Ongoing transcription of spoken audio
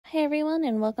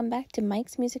everyone, and welcome back to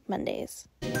Mike's Music Mondays.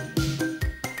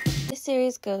 This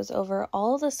series goes over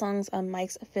all the songs on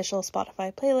Mike's official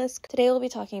Spotify playlist. Today we'll be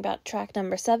talking about track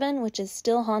number 7, which is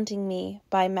Still Haunting Me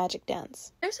by Magic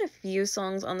Dance. There's a few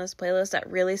songs on this playlist that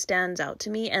really stands out to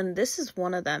me, and this is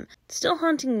one of them. Still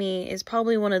Haunting Me is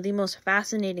probably one of the most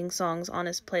fascinating songs on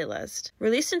his playlist.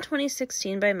 Released in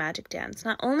 2016 by Magic Dance,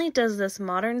 not only does this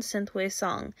modern synthwave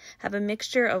song have a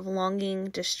mixture of longing,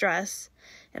 distress,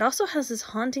 it also has this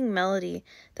haunting melody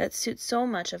that suits so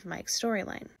much of Mike's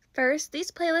storyline. First,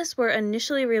 these playlists were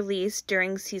initially released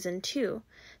during Season 2,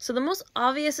 so the most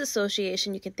obvious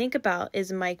association you can think about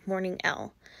is Mike mourning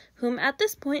Elle, whom at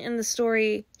this point in the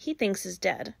story he thinks is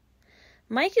dead.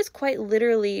 Mike is quite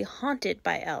literally haunted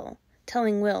by Elle,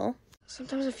 telling Will,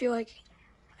 "Sometimes I feel like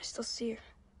I still see her.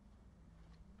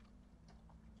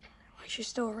 Like she's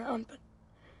still around, but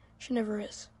she never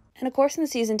is." And of course in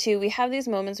Season 2 we have these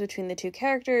moments between the two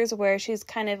characters where she's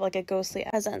kind of like a ghostly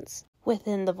presence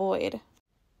within the void.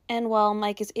 And while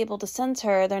Mike is able to sense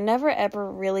her, they're never ever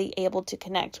really able to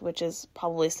connect, which is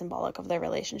probably symbolic of their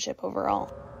relationship overall.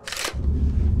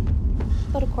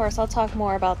 But of course, I'll talk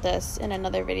more about this in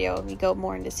another video when we go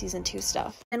more into Season 2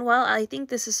 stuff. And while I think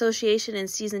this association in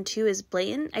Season 2 is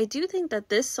blatant, I do think that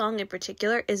this song in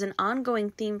particular is an ongoing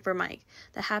theme for Mike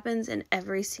that happens in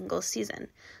every single season.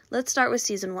 Let's start with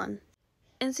Season 1.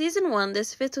 In Season 1,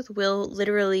 this fits with Will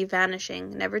literally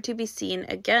vanishing, never to be seen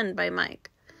again by Mike.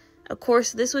 Of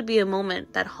course, this would be a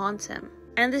moment that haunts him.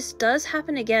 And this does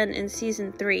happen again in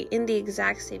Season 3, in the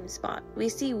exact same spot. We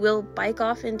see Will bike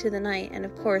off into the night, and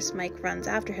of course Mike runs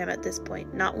after him at this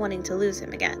point, not wanting to lose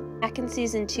him again. Back in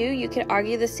Season 2, you could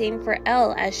argue the same for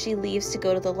Elle as she leaves to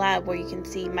go to the lab, where you can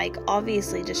see Mike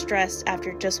obviously distressed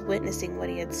after just witnessing what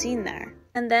he had seen there.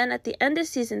 And then at the end of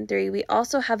Season 3, we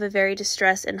also have a very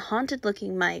distressed and haunted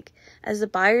looking Mike as the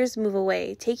buyers move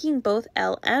away, taking both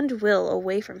Elle and Will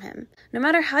away from him. No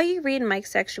matter how you read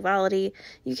Mike's sexuality,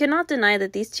 you cannot deny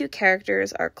that these two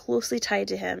characters are closely tied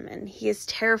to him, and he is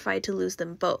terrified to lose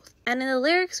them both. And in the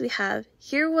lyrics we have,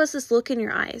 "Here was this look in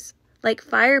your eyes, like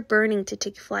fire burning to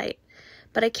take flight.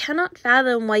 But I cannot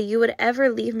fathom why you would ever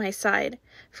leave my side,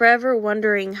 forever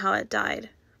wondering how it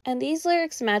died." And these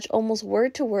lyrics match almost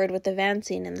word to word with the van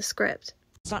scene in the script.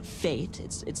 It's not fate,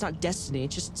 it's not destiny,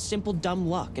 it's just simple dumb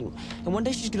luck. And one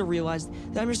day she's gonna realize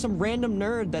that I'm just some random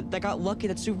nerd that got lucky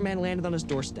that Superman landed on his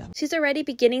doorstep. She's already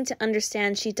beginning to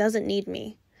understand she doesn't need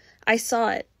me. I saw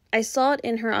it. I saw it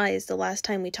in her eyes the last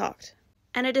time we talked.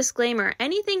 And a disclaimer,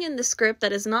 anything in the script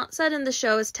that is not said in the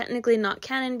show is technically not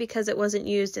canon because it wasn't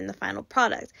used in the final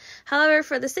product. However,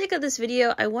 for the sake of this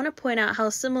video, I want to point out how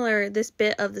similar this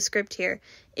bit of the script here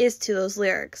is to those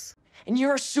lyrics. And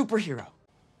you're a superhero.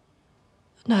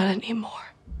 Not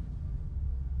anymore.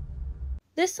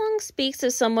 This song speaks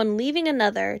of someone leaving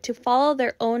another to follow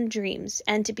their own dreams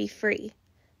and to be free.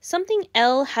 Something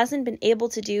Elle hasn't been able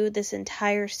to do this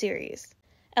entire series.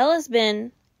 Elle has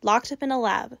been locked up in a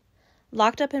lab,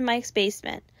 locked up in Mike's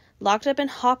basement, locked up in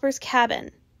Hopper's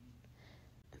cabin.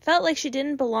 Felt like she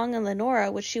didn't belong in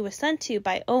Lenora, which she was sent to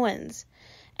by Owens,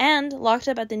 and locked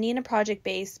up at the Nina Project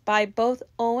base by both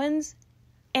Owens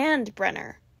and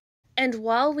Brenner. And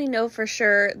while we know for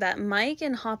sure that Mike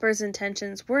and Hopper's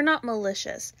intentions were not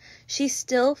malicious, she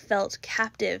still felt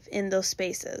captive in those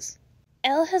spaces.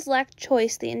 Elle has lacked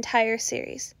choice the entire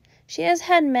series. She has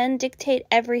had men dictate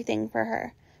everything for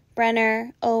her.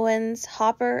 Brenner, Owens,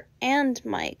 Hopper, and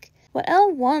Mike. What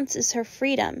Elle wants is her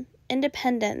freedom,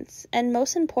 independence, and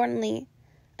most importantly,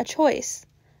 a choice.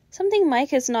 Something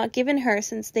Mike has not given her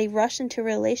since they rushed into a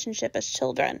relationship as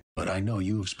children. But I know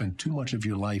you have spent too much of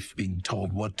your life being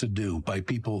told what to do by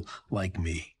people like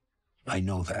me. I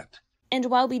know that. And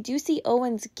while we do see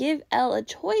Owens give Elle a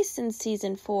choice in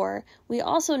Season 4, we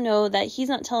also know that he's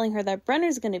not telling her that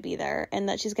Brenner's going to be there and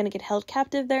that she's going to get held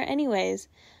captive there anyways,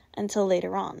 until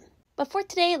later on. But for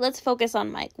today, let's focus on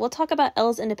Mike. We'll talk about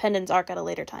Elle's independence arc at a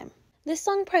later time. This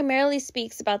song primarily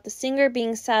speaks about the singer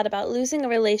being sad about losing a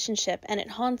relationship, and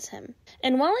it haunts him.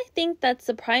 And while I think that's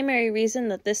the primary reason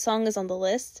that this song is on the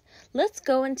list, let's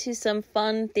go into some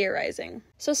fun theorizing.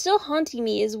 So Still Haunting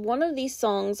Me is one of these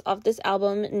songs of this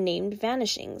album named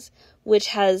Vanishings, which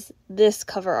has this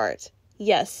cover art.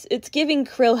 Yes, it's giving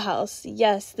Krill House.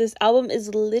 Yes, this album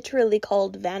is literally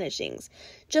called Vanishings,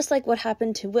 just like what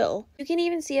happened to Will. You can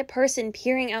even see a person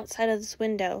peering outside of this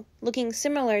window, looking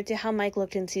similar to how Mike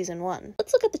looked in Season 1.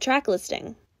 Let's look at the track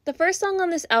listing. The first song on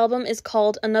this album is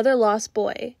called Another Lost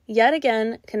Boy, yet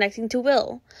again connecting to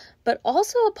Will, but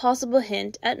also a possible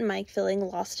hint at Mike feeling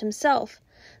lost himself.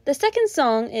 The second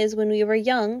song is When We Were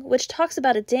Young, which talks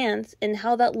about a dance and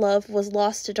how that love was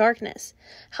lost to darkness,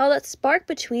 how that spark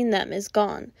between them is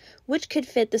gone, which could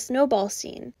fit the snowball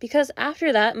scene, because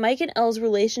after that, Mike and Elle's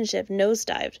relationship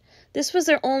nosedived. This was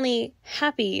their only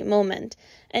happy moment,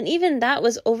 and even that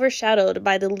was overshadowed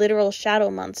by the literal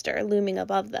shadow monster looming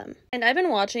above them. And I've been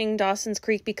watching Dawson's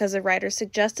Creek because the writers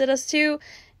suggested us to,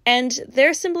 and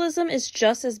their symbolism is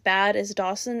just as bad as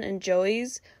Dawson and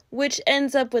Joey's, which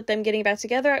ends up with them getting back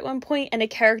together at one point and a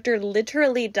character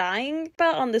literally dying,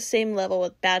 about on the same level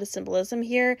with bad symbolism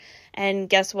here, and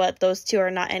guess what, those two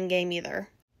are not endgame either.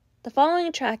 The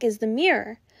following track is The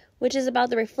Mirror, which is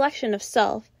about the reflection of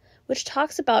self, which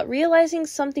talks about realizing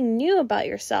something new about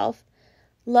yourself,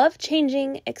 love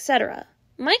changing, etc.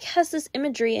 Mike has this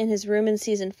imagery in his room in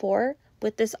season 4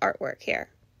 with this artwork here.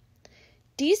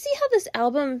 Do you see how this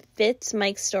album fits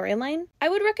Mike's storyline? I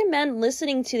would recommend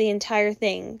listening to the entire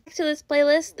thing. Back to this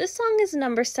playlist, this song is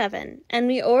number 7, and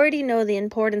we already know the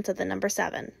importance of the number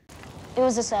 7. It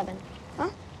was a 7. Huh?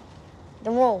 The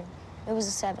roll. It was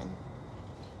a 7.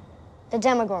 The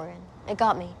Demogorgon. It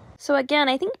got me. So again,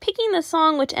 I think picking the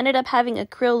song which ended up having a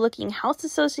Krill-looking house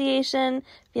association,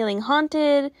 feeling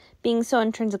haunted, being so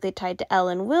intrinsically tied to Elle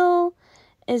and Will,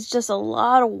 is just a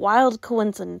lot of wild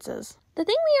coincidences. The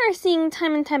thing we are seeing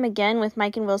time and time again with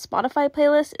Mike and Will's Spotify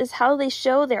playlist is how they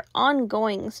show their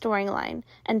ongoing storyline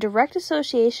and direct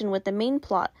association with the main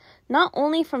plot, not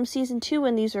only from season 2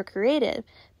 when these were created,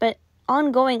 but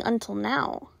ongoing until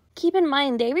now. Keep in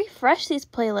mind, they refreshed these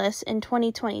playlists in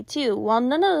 2022. While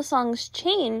none of the songs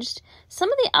changed,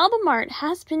 some of the album art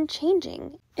has been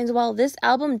changing. And while this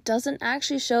album doesn't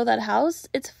actually show that house,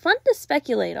 it's fun to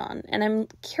speculate on, and I'm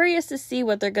curious to see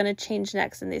what they're going to change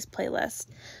next in these playlists.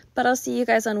 But I'll see you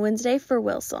guys on Wednesday for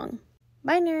Will's song.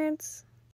 Bye, nerds!